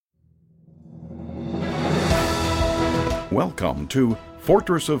Welcome to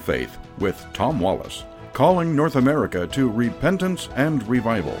Fortress of Faith with Tom Wallace, calling North America to repentance and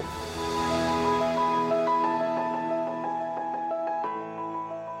revival.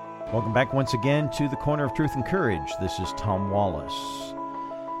 Welcome back once again to the Corner of Truth and Courage. This is Tom Wallace.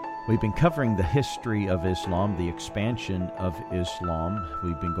 We've been covering the history of Islam, the expansion of Islam.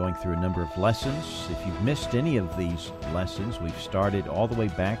 We've been going through a number of lessons. If you've missed any of these lessons, we've started all the way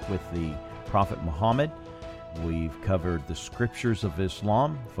back with the Prophet Muhammad. We've covered the scriptures of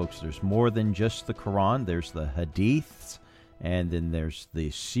Islam. Folks, there's more than just the Quran. There's the Hadiths, and then there's the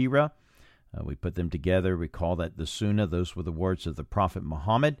Sirah. We put them together. We call that the Sunnah. Those were the words of the Prophet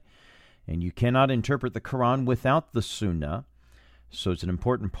Muhammad. And you cannot interpret the Quran without the Sunnah. So it's an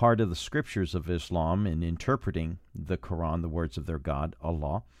important part of the scriptures of Islam in interpreting the Quran, the words of their God,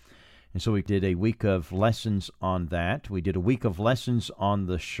 Allah. And so we did a week of lessons on that. We did a week of lessons on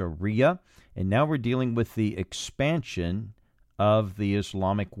the Sharia. And now we're dealing with the expansion of the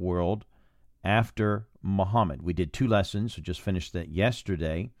Islamic world after Muhammad. We did 2 lessons. We just finished that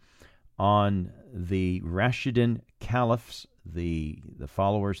yesterday on the Rashidun caliphs, the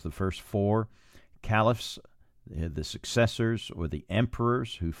followers, the first 4 caliphs, the successors or the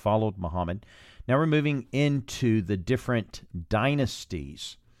emperors who followed Muhammad. Now we're moving into the different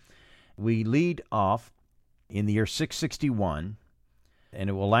dynasties. We lead off in the year 661, and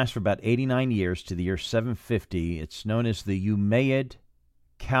it will last for about 89 years to the year 750. It's known as the Umayyad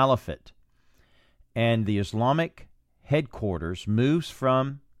Caliphate. And the Islamic headquarters moves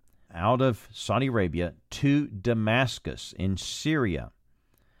from out of Saudi Arabia to Damascus in Syria.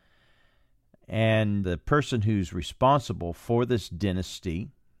 And the person who's responsible for this dynasty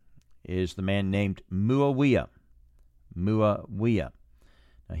is the man named Muawiyah. Muawiyah.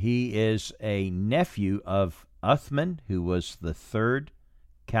 Now, he is a nephew of Uthman, who was the 3rd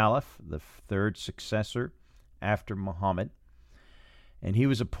caliph, the 3rd successor after Muhammad. And he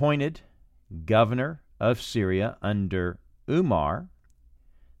was appointed governor of Syria under Umar,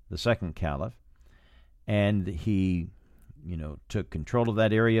 the 2nd caliph. And he took control of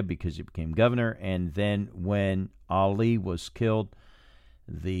that area because he became governor. And then when Ali was killed,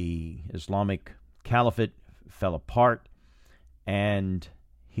 the Islamic Caliphate fell apart, and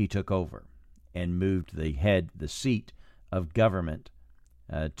he took over and moved the seat of government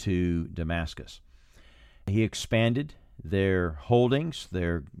to Damascus. He expanded their holdings,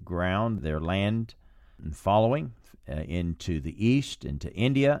 their ground, their land and following into the east, into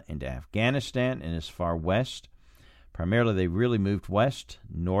India, into Afghanistan, and as far west. Primarily, they really moved west,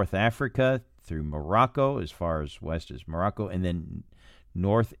 North Africa, through Morocco, as far as west as Morocco, and then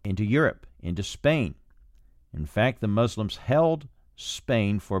north into Europe, into Spain. In fact, the Muslims held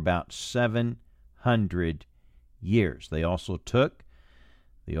Spain for about 700 years. They also took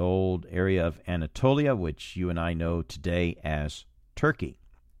the old area of Anatolia, which you and I know today as Turkey.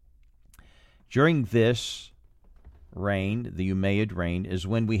 During this reign, the Umayyad reign, is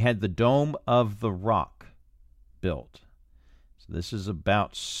when we had the Dome of the Rock built. So this is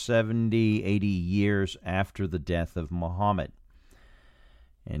about 70, 80 years after the death of Muhammad.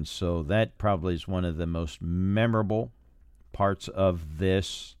 And so that probably is one of the most memorable parts of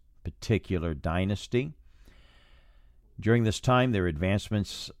this particular dynasty. During this time, there were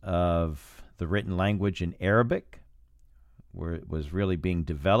advancements of the written language in Arabic, where it was really being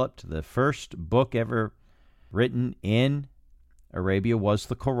developed. The first book ever written in Arabia was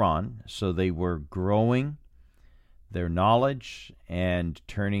the Quran, so they were growing their knowledge and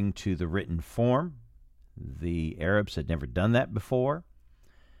turning to the written form. The Arabs had never done that before.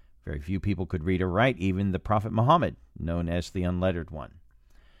 Very few people could read or write, even the Prophet Muhammad, known as the unlettered one.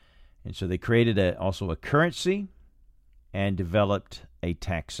 And so they created also a currency and developed a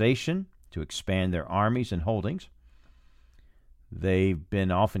taxation to expand their armies and holdings. They've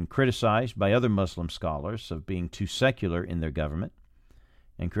been often criticized by other Muslim scholars of being too secular in their government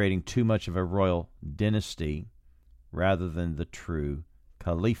and creating too much of a royal dynasty rather than the true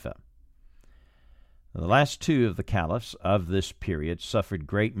Khalifa. The last 2 of the caliphs of this period suffered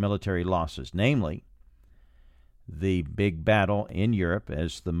great military losses, namely the big battle in Europe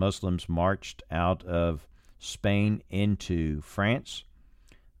as the Muslims marched out of Spain into France.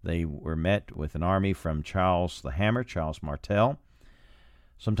 They were met with an army from Charles the Hammer, Charles Martel.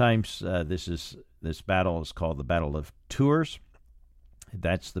 Sometimes this battle is called the Battle of Tours.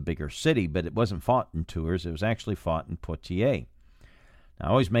 That's the bigger city, but it wasn't fought in Tours. It was actually fought in Poitiers. Now, I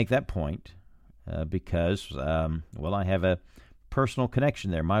always make that point because, I have a personal connection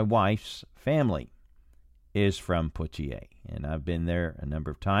there. My wife's family is from Poitiers, and I've been there a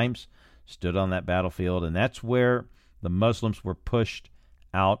number of times, stood on that battlefield, and that's where the Muslims were pushed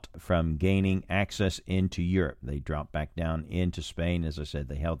out from gaining access into Europe. They dropped back down into Spain. As I said,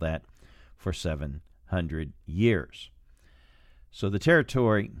 they held that for 700 years. So the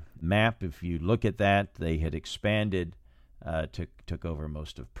territory map, if you look at that, they had expanded, took over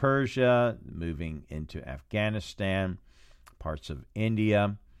most of Persia, moving into Afghanistan, parts of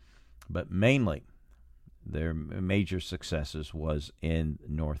India, but mainly their major successes was in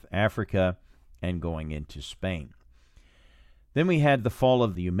North Africa and going into Spain. Then we had the fall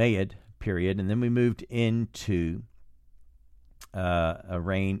of the Umayyad period, and then we moved into a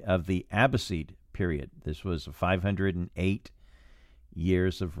reign of the Abbasid period. This was 508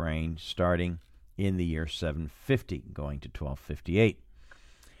 years of reign, starting in the year 750, going to 1258.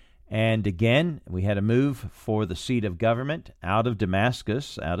 And again, we had a move for the seat of government out of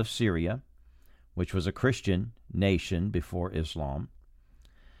Damascus, out of Syria, which was a Christian nation before Islam.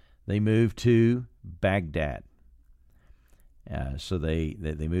 They moved to Baghdad. So they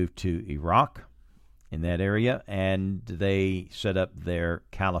moved to Iraq in that area, and they set up their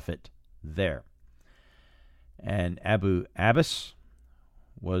caliphate there. And Abu Abbas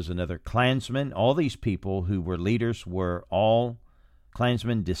was another clansman. All these people who were leaders were all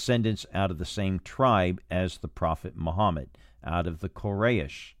clansmen, descendants out of the same tribe as the Prophet Muhammad, out of the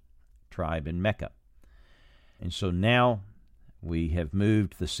Quraysh tribe in Mecca. And so now we have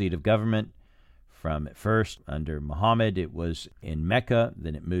moved the seat of government from, at first, under Muhammad, it was in Mecca,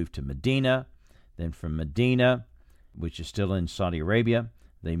 then it moved to Medina, then from Medina, which is still in Saudi Arabia,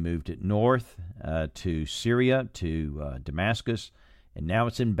 they moved it north to Syria, to Damascus, and now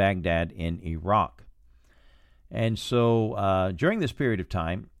it's in Baghdad in Iraq. And so during this period of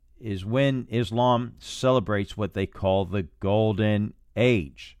time is when Islam celebrates what they call the Golden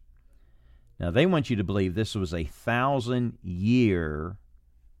Age. Now, they want you to believe this was a 1,000-year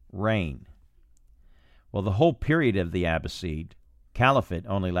reign. Well, the whole period of the Abbasid Caliphate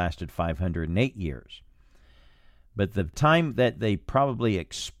only lasted 508 years. But the time that they probably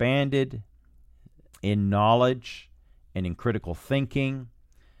expanded in knowledge and in critical thinking,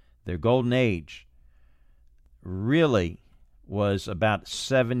 their golden age really was about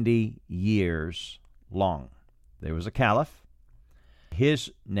 70 years long. There was a caliph.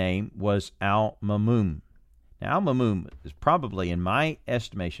 His name was Al-Mamun. Now, Al-Mamun is probably, in my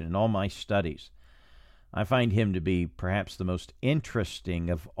estimation, in all my studies, I find him to be perhaps the most interesting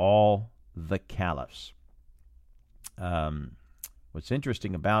of all the caliphs. What's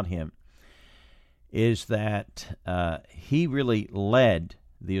interesting about him is that he really led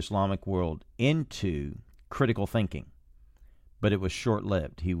the Islamic world into critical thinking, but it was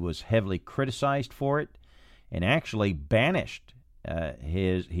short-lived. He was heavily criticized for it and actually banished.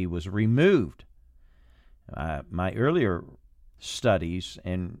 He was removed. My earlier studies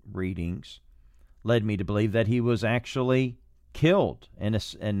and readings led me to believe that he was actually killed and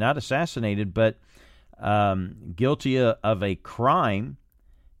not assassinated, but guilty of a crime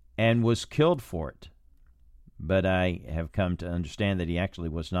and was killed for it. But I have come to understand that he actually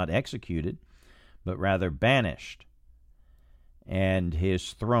was not executed, but rather banished, and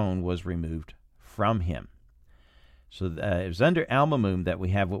his throne was removed from him. So it was under Al-Mamun that we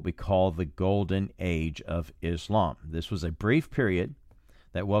have what we call the Golden Age of Islam. This was a brief period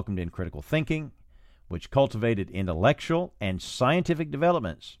that welcomed in critical thinking, which cultivated intellectual and scientific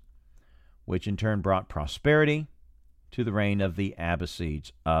developments, which in turn brought prosperity to the reign of the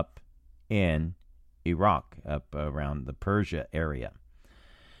Abbasids up in Iraq, up around the Persia area.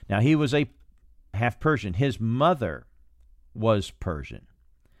 Now, he was a half Persian. His mother was Persian.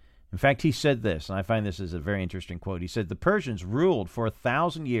 In fact, he said this, and I find this is a very interesting quote. He said, "The Persians ruled for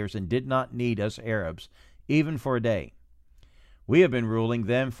 1,000 years and did not need us Arabs, even for a day. We have been ruling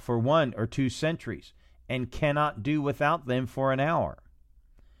them for 1 or 2 centuries and cannot do without them for an hour."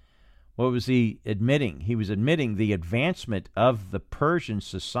 What was he admitting? He was admitting the advancement of the Persian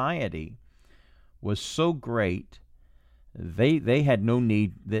society was so great, they had no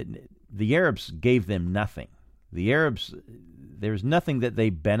need, that the Arabs gave them nothing. The Arabs, there's nothing that they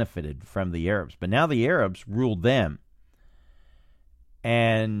benefited from the Arabs. But now the Arabs ruled them,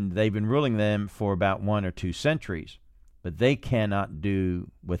 and they've been ruling them for about 1 or 2 centuries. But they cannot do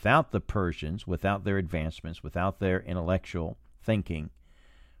without the Persians, without their advancements, without their intellectual thinking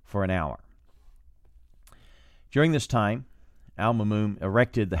for an hour. During this time, Al-Mamun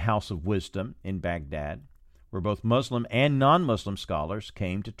erected the House of Wisdom in Baghdad, where both Muslim and non-Muslim scholars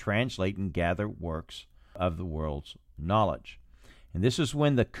came to translate and gather works of the world's knowledge. And this is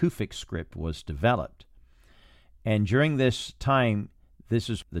when the Kufic script was developed. And during this time, this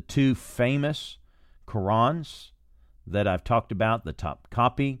is the 2 famous Qurans that I've talked about, the Top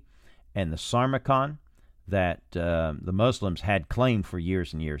Copy and the Sarmakhan. that the Muslims had claimed for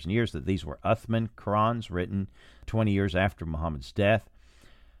years and years and years that these were Uthman Qurans written 20 years after Muhammad's death.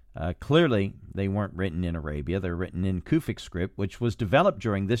 Clearly, they weren't written in Arabia. They're written in Kufic script, which was developed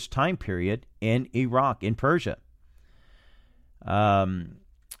during this time period in Iraq, in Persia.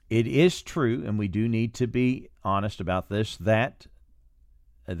 It is true, and we do need to be honest about this, that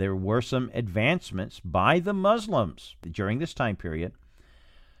there were some advancements by the Muslims during this time period,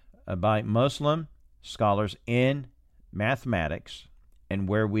 by Muslim scholars in mathematics, and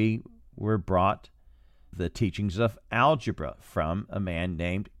where we were brought the teachings of algebra from a man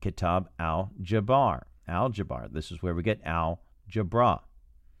named Kitab al-Jabbar. Algebra. This is where we get algebra.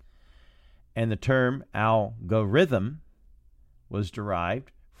 And the term algorithm was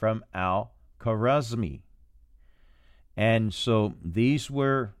derived from al-Khwarizmi. And so these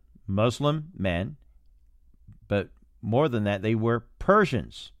were Muslim men, but more than that, they were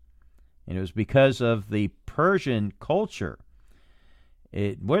Persians. And it was because of the Persian culture.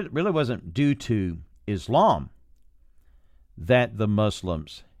 It really wasn't due to Islam that the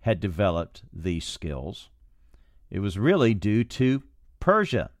Muslims had developed these skills. It was really due to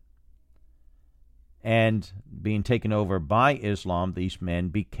Persia. And being taken over by Islam, these men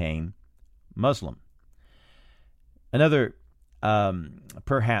became Muslim. Another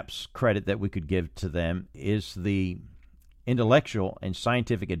perhaps credit that we could give to them is the intellectual and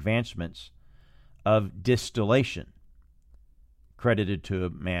scientific advancements of distillation, credited to a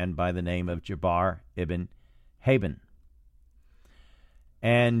man by the name of Jabbar ibn Hayban.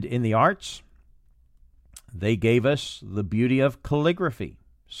 And in the arts, they gave us the beauty of calligraphy,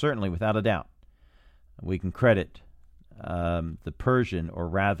 certainly without a doubt. We can credit the Persian, or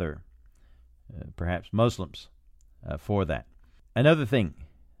rather, perhaps Muslims, for that. Another thing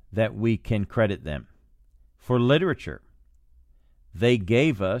that we can credit them for literature, they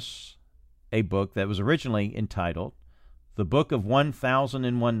gave us a book that was originally entitled The Book of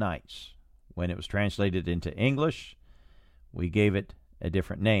 1001 Nights. When it was translated into English, we gave it a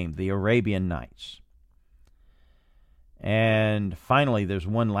different name, The Arabian Nights. And finally, there's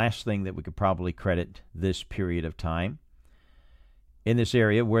one last thing that we could probably credit this period of time. In this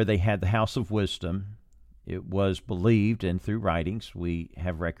area where they had the House of Wisdom, it was believed, and through writings, we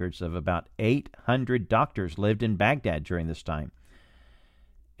have records of about 800 doctors lived in Baghdad during this time.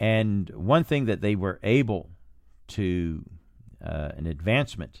 And one thing that they were able to, an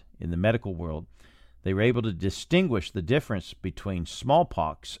advancement in the medical world, they were able to distinguish the difference between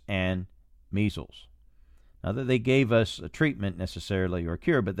smallpox and measles. Not that they gave us a treatment necessarily or a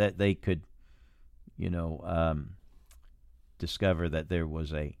cure, but that they could, discover that there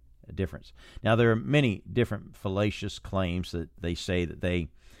was a difference. Now, there are many different fallacious claims that they say that they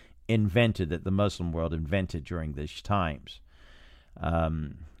invented, that the Muslim world invented during these times,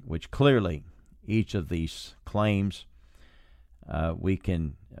 which clearly each of these claims we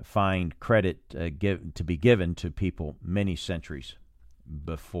can find credit to be given to people many centuries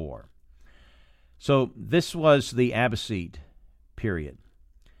before. So this was the Abbasid period.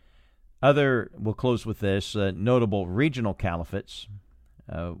 We'll close with this, notable regional caliphates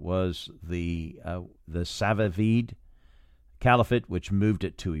was the Safavid Caliphate, which moved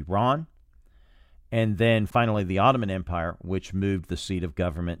it to Iran, and then finally the Ottoman Empire, which moved the seat of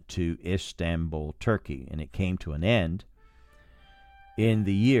government to Istanbul, Turkey, and it came to an end in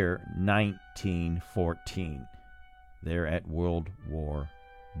the year 1914, there at World War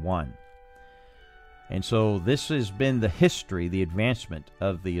I. And so this has been the history, the advancement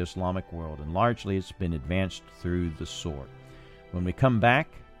of the Islamic world, and largely it's been advanced through the sword. When we come back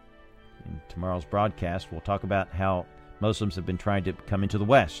in tomorrow's broadcast, we'll talk about how Muslims have been trying to come into the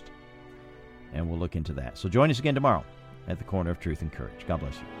West, and we'll look into that. So join us again tomorrow at the Corner of Truth and Courage. God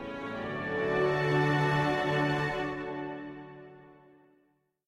bless you.